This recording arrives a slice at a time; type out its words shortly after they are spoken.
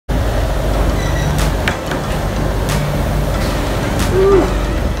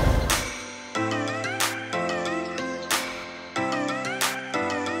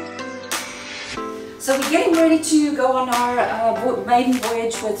ready to go on our maiden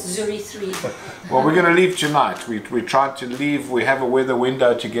voyage with Zuri 3. Well, we're going to leave tonight. We tried to leave. We have a weather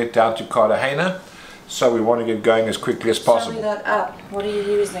window to get down to Cartegena, so we want to get going as quickly as possible. Show me that app. What are you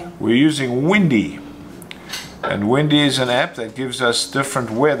using? We're using Windy. And Windy is an app that gives us different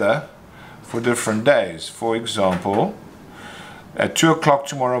weather for different days. For example, at 2 o'clock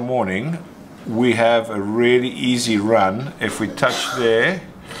tomorrow morning, we have a really easy run. If we touch there,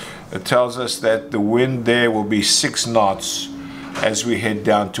 it tells us that the wind there will be 6 knots as we head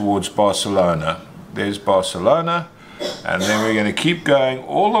down towards Barcelona. There's Barcelona, and then we're going to keep going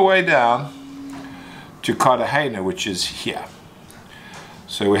all the way down to Cartegena, which is here.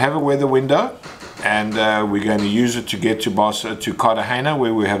 So we have a weather window, and we're going to use it to get to Cartegena,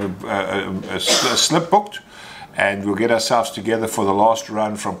 where we have a slip booked, and we'll get ourselves together for the last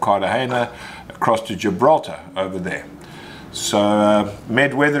run from Cartegena across to Gibraltar over there. So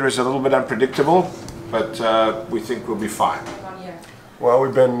Med weather is a little bit unpredictable, but we think we'll be fine. Well,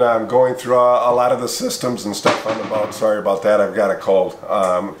 we've been going through a lot of the systems and stuff on the boat. Sorry about that, I've got a cold.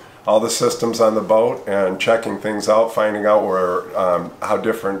 All the systems on the boat and checking things out, finding out where how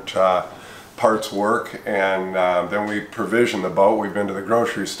different parts work, and then we provision the boat. We've been to the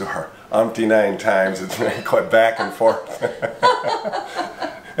grocery store umpty-9 times. It's been quite back and forth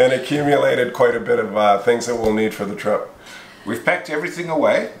and accumulated quite a bit of things that we'll need for the trip. We've packed everything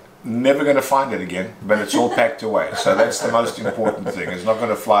away. Never going to find it again, but it's all packed away. So that's the most important thing. It's not going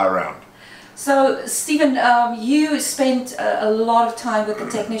to fly around. So, Stephen, you spent a lot of time with the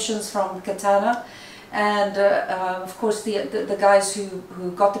technicians from Catena, and of course the guys who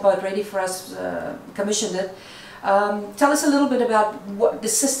got the boat ready for us, commissioned it. Tell us a little bit about what the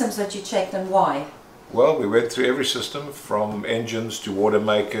systems that you checked and why. Well, we went through every system, from engines to water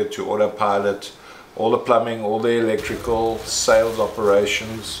maker to autopilot, all the plumbing, all the electrical, sales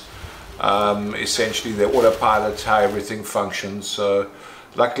operations, essentially the autopilot, how everything functions. So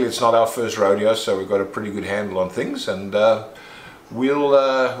luckily it's not our first rodeo, so we've got a pretty good handle on things, and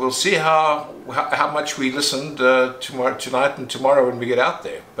we'll see how much we listened tonight and tomorrow when we get out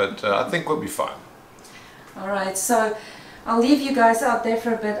there. But I think we'll be fine. All right, so I'll leave you guys out there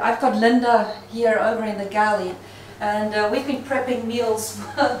for a bit. I've got Linda here over in the galley, and we've been prepping meals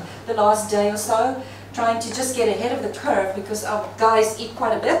the last day or so, trying to just get ahead of the curve, because our guys eat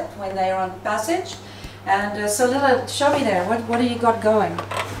quite a bit when they're on passage. And so Linda, show me there, what do you got going?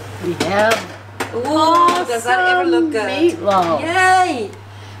 We have Ooh, does that ever look good? Meatloaf. Yay!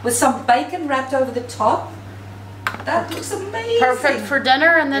 With some bacon wrapped over the top. That looks amazing. Perfect for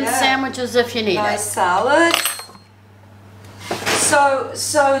dinner, and then sandwiches if you need nice it. Salad.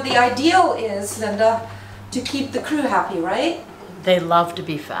 So the ideal is, Linda, to keep the crew happy, right? They love to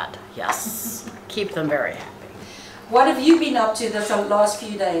be fed, yes. Keep them very happy. What have you been up to the last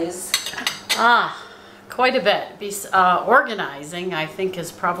few days? Quite a bit. Organizing, I think,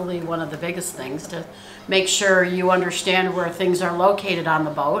 is probably one of the biggest things, to make sure you understand where things are located on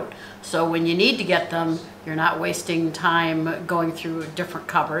the boat, so when you need to get them, you're not wasting time going through different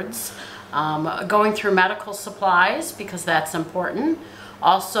cupboards. Going through medical supplies, because that's important.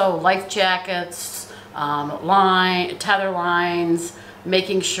 Also life jackets, tether lines,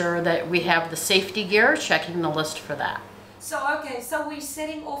 making sure that we have the safety gear, checking the list for that. So okay, so we're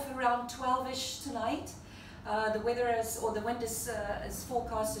setting off around 12-ish tonight. The weather the wind is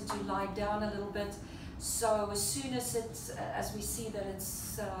forecasted to lie down a little bit. So as soon as we see that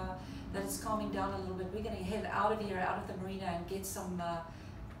it's calming down a little bit, we're going to head out of here, out of the marina, and get some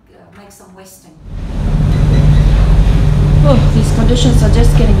make some westing. Oh, these conditions are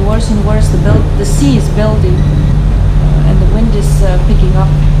just getting worse and worse. The sea is building, and the wind is picking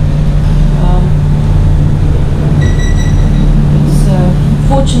up. It's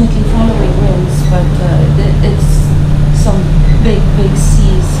fortunately following winds, but it's some big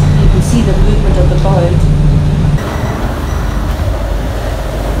seas. You can see the movement of the boat.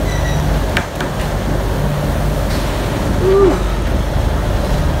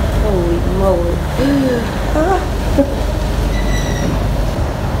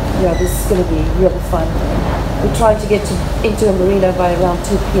 Yeah, this is going to be real fun. We're trying to get into a marina by around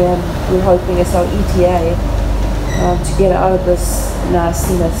 2 p.m. We're hoping it's our ETA to get out of this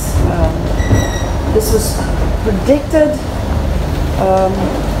nastiness. This was predicted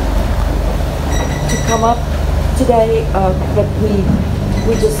to come up today, but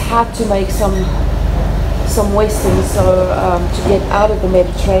we just had to make some wasting, so to get out of the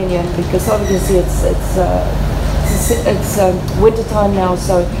Mediterranean, because obviously it's winter time now,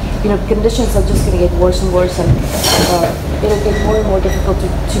 so conditions are just going to get worse and worse, and it'll get more and more difficult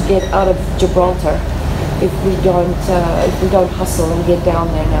to get out of Gibraltar if we don't hustle and get down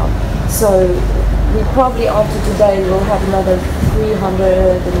there now. So we probably after today will have another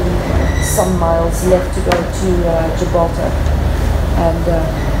 300 and some miles left to go to Gibraltar, and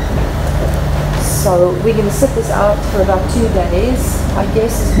so we're going to sit this out for about 2 days, I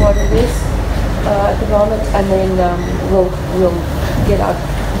guess is what it is at the moment, and then we'll get out.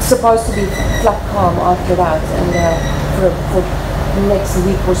 It's supposed to be flat calm after that, and for the next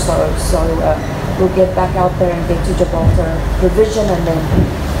week or so. So we'll get back out there and get to Gibraltar, provision, and then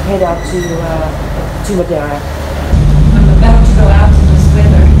head out to Madeira. I'm about to go out in this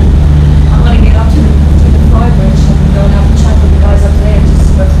weather. I want to get up to the fly bridge and go and have a chat with the guys up there to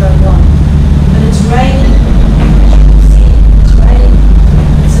see what's going on. But it's raining. As you can see, it's raining.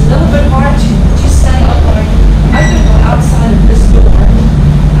 It's a little bit hard to stay upright. I could go outside of this door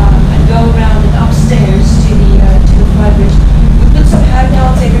and go around and upstairs to the fly bridge. We put some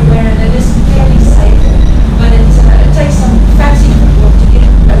handhelds everywhere, and it is fairly safe. But it takes some fancy footwork to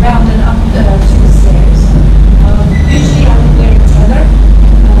get around and up to the stairs. Usually I would wear a tether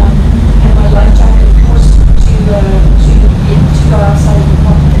and my life jacket, of course, to go outside of the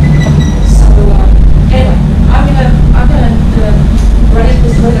cockpit. So anyway, I'm gonna break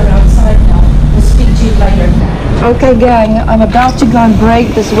this weather outside now. We'll speak to you later. Okay, gang, I'm about to go and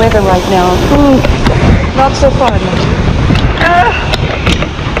break this weather right now. Ooh, not so fun.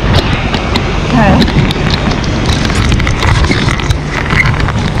 Okay.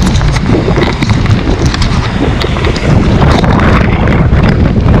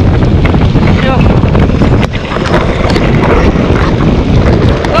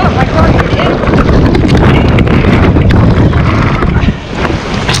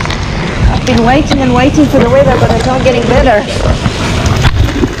 Waiting and waiting for the weather, but it's not getting better.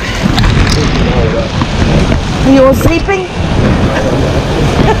 Are you all sleeping?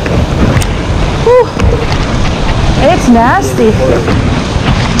 Whew. It's nasty.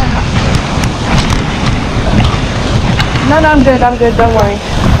 No, I'm good, don't worry.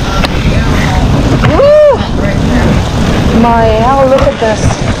 Woo! Have a look at this.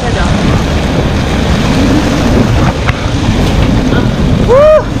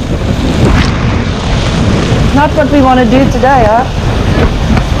 Woo! Not what we want to do today, huh?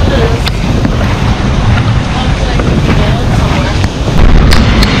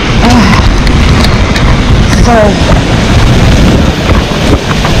 Sorry.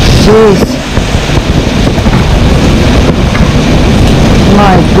 Jeez.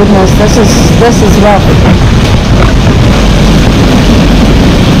 My goodness, this is rough.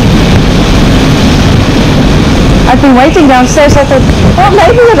 I've been waiting downstairs. I thought, well,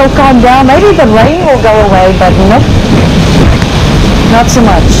 maybe it'll calm down. Maybe the rain will go away, but nope, not so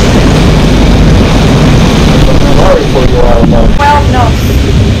much. 12 knots.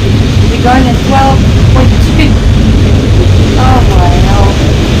 We're going at 12.2. Oh my hell.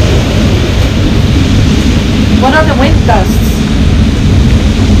 What are the wind gusts?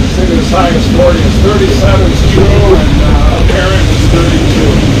 I think the highest 40 is 37 is true, and apparent is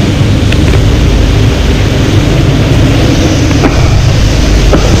 32.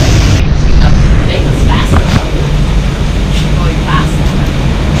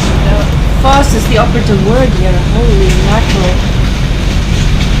 Fast is the operative word here. Holy mackerel.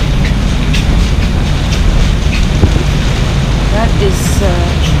 That is,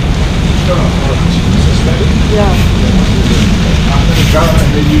 yeah.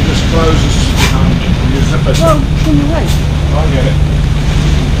 And then you just close this, you zip it. Well, can you wait? I'll get it.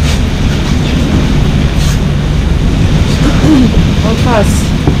 How fast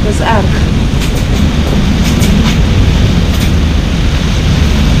does arc?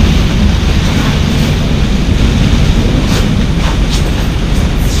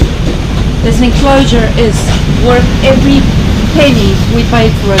 This enclosure is worth every penny we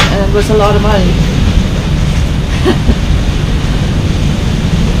paid for it, and it was a lot of money.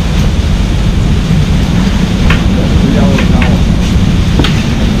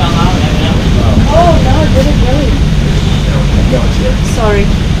 Oh no, did it really? Sorry.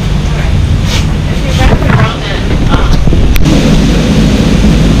 If you wrap it around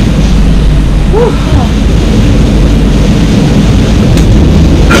Whew.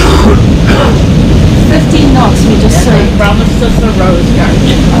 15 knots we just served. Promised us a rose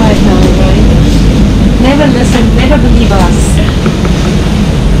garden. I know, right? Never listen, never believe us.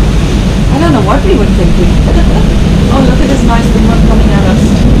 I don't know what we were thinking. Oh, look at this nice big one coming at us.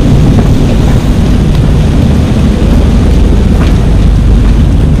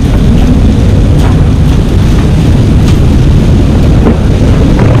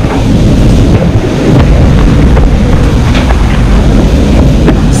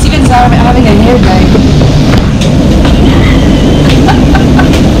 Having a hair day.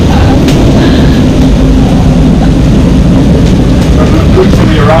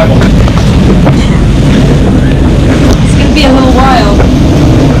 arrival. It's going to be a little while.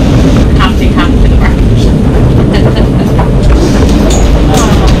 Humpty.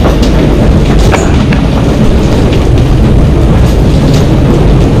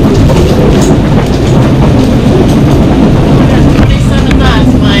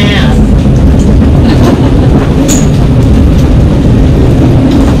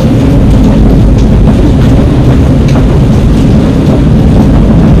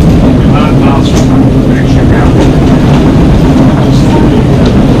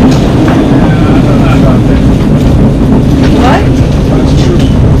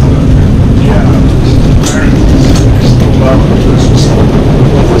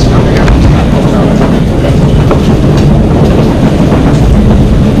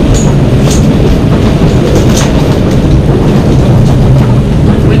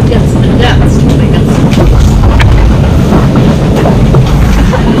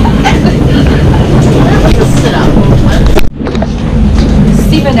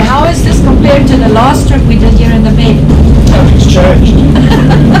 To the last trip we did here in the Med. Nothing's changed.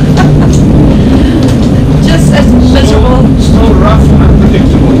 Just as miserable. Still rough and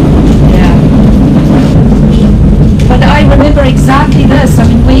unpredictable. Yeah. But I remember exactly this. I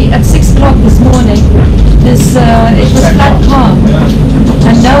mean, we at 6 o'clock this morning, it was flat calm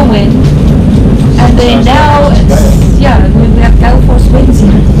and no wind. And then now it's, yeah, we have gale force winds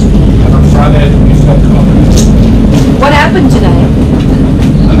here. And on Friday it'll be flat calm. What happened today?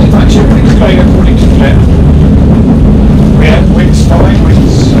 I think much everything's going according to plan. We have winds, following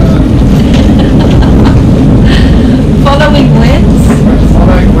winds. Following winds?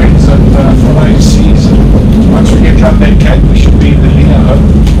 Following winds and following seas. And once we get around that cape, we should be in the Leo.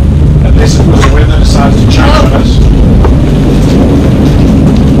 Unless of course the weather decides to change on us.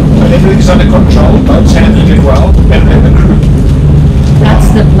 But everything's under control. Boats handling it well. Better than the crew.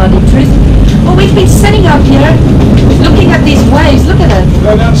 That's the bloody truth. Well, we've been sitting up here looking at these waves. Look at it.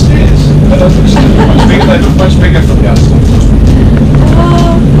 Go downstairs. They don't look much bigger. They look much bigger from the outside.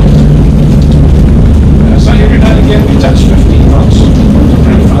 Oh. So every now and again we touch 15 knots.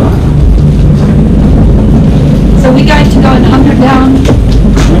 Pretty far. So we're going to go and hunker down.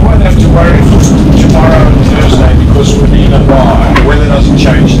 We won't have to worry for tomorrow and Thursday because we're in a bar and the weather doesn't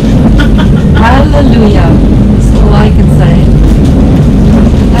change then. Hallelujah. That's all I can say.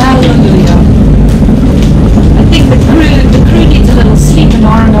 Hallelujah. I think the crew needs a little sleep in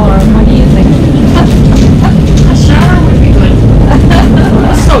R&R. What do you think? A shower would be good.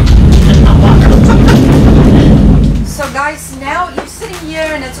 So guys, now you're sitting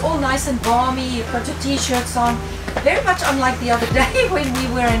here and it's all nice and balmy. You've got your t-shirts on. Very much unlike the other day when we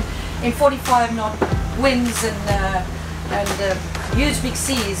were in 45 knot winds and huge big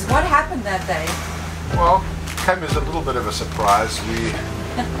seas. What happened that day? Well, came as a little bit of a surprise.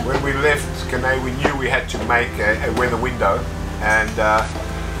 When we left Canet, we knew we had to make a weather window, and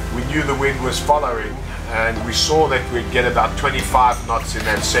we knew the wind was following, and we saw that we'd get about 25 knots in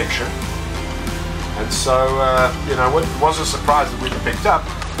that section. And so, you know, what was a surprise that we picked up.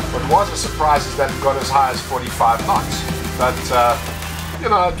 What was a surprise is that it got as high as 45 knots. But, you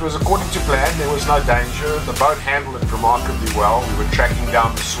know, it was according to plan. There was no danger. The boat handled it remarkably well. We were tracking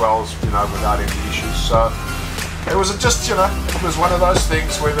down the swells, you know, without any issues. So it was just, you know, it was one of those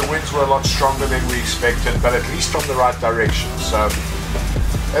things where the winds were a lot stronger than we expected, but at least from the right direction. So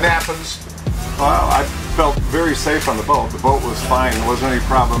it happens. Well, I felt very safe on the boat. The boat was fine. There wasn't any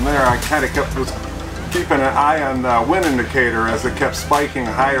problem there. I kind of was keeping an eye on the wind indicator as it kept spiking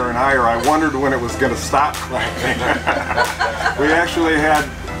higher and higher. I wondered when it was going to stop clapping. We actually had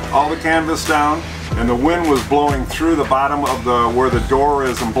all the canvas down, and the wind was blowing through the bottom of where the door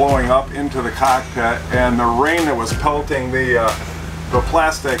is and blowing up into the cockpit, and the rain that was pelting the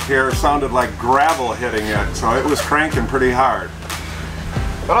plastic here sounded like gravel hitting it, so it was cranking pretty hard.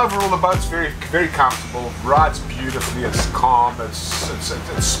 But overall, the boat's very, very comfortable. Rides beautifully. It's calm. It's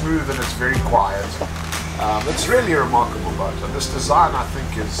smooth and it's very quiet. It's really a remarkable boat. And this design, I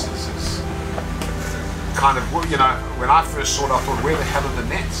think, is kind of, you know, when I first saw it, I thought, where the hell are the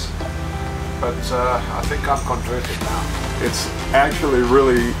nets? But I think I'm converted now. It's actually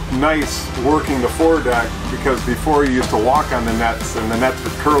really nice working the foredeck, because before you used to walk on the nets and the nets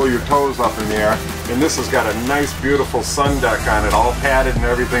would curl your toes up in the air, and this has got a nice beautiful sun deck on it, all padded and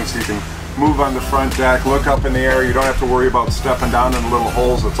everything, so you can move on the front deck, look up in the air. You don't have to worry about stepping down in the little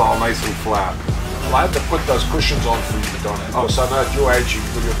holes. It's all nice and flat. Well, I had to put those cushions on for you, Don. Of course, I know at your age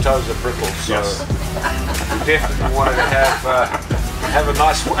your toes are brittle, so yes. We definitely wanted to have a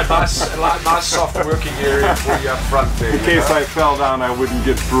nice soft working area for you up front there. In case I fell down, I wouldn't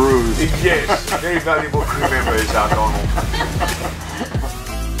get bruised. Yes, very valuable crew member is our Donald.